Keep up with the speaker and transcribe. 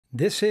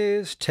This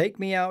is Take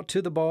Me Out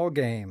to the Ball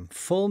Game,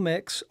 full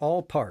mix,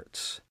 all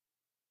parts.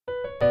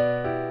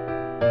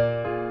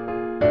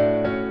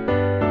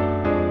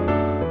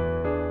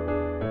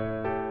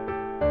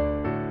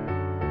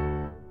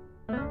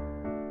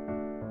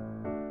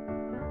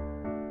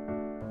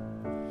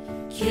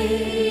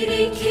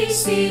 Katie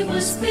Casey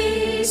was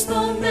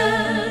baseball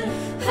mad,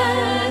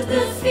 had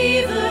the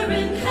fever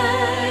and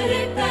had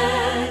it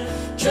bad,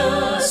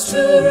 just to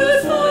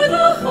root for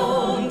the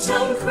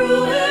hometown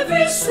crew.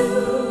 Every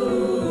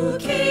Sue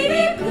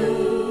Katie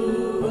blew.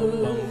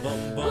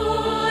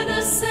 On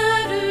a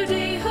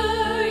Saturday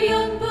her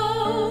young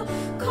beau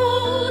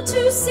called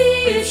to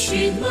see if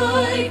she'd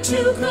like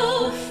to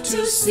go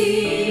to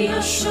see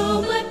a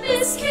show, but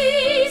Miss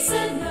Kay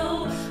said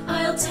no.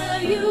 I'll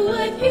tell you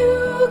what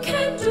you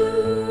can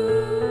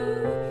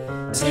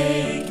do.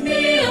 Take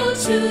me out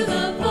to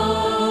the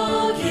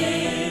ball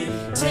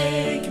game.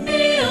 Take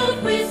me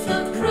out with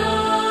the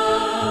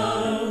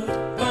crowd.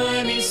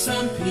 Buy me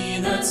some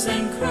peanuts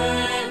and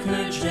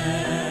Cracker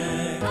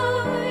Jack.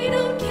 I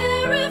don't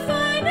care if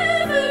I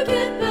never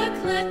get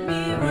back. Let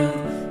me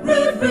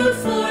root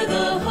for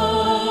the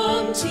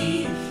home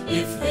team.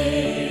 If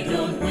they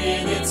don't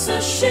win, it's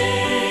a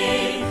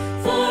shame.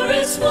 For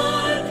it's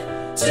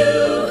 1,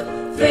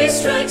 2, 3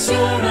 strikes, you're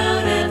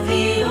out at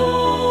the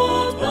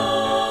old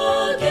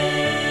ball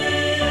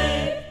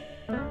game.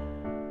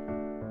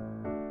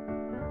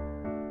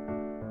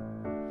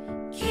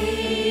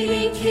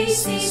 Katie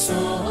Casey saw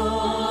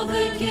all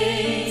the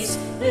games,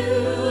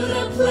 knew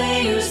the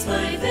players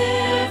by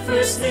their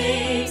first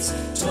names,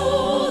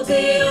 told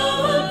the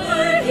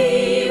umpire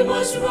he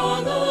was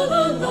wrong all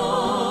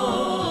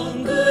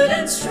along, good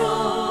and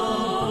strong.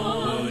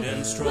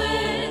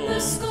 When the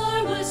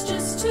score was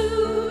just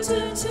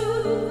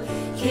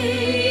 2-2,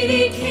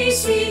 Katie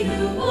Casey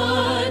knew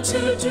what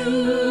to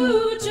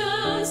do.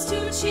 Just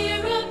to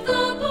cheer up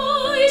the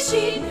boys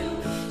she knew,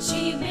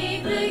 she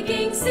made the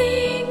gang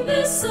sing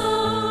this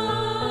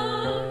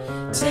song.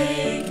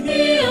 Take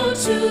me out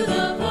to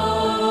the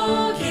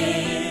ball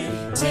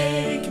game.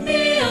 Take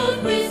me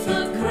out with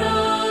the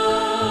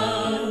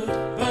crowd.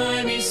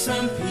 Buy me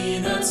some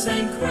peanuts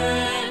and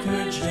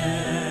Cracker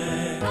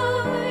Jack.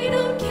 I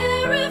don't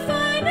care if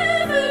I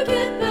never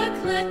get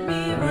back. Let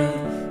me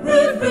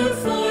root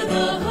for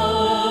the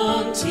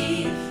home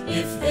team.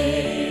 If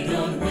they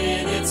don't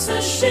win, it's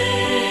a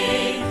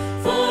shame.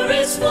 For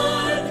it's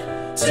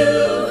 1,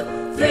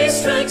 2, 3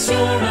 strikes, you're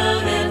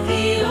out and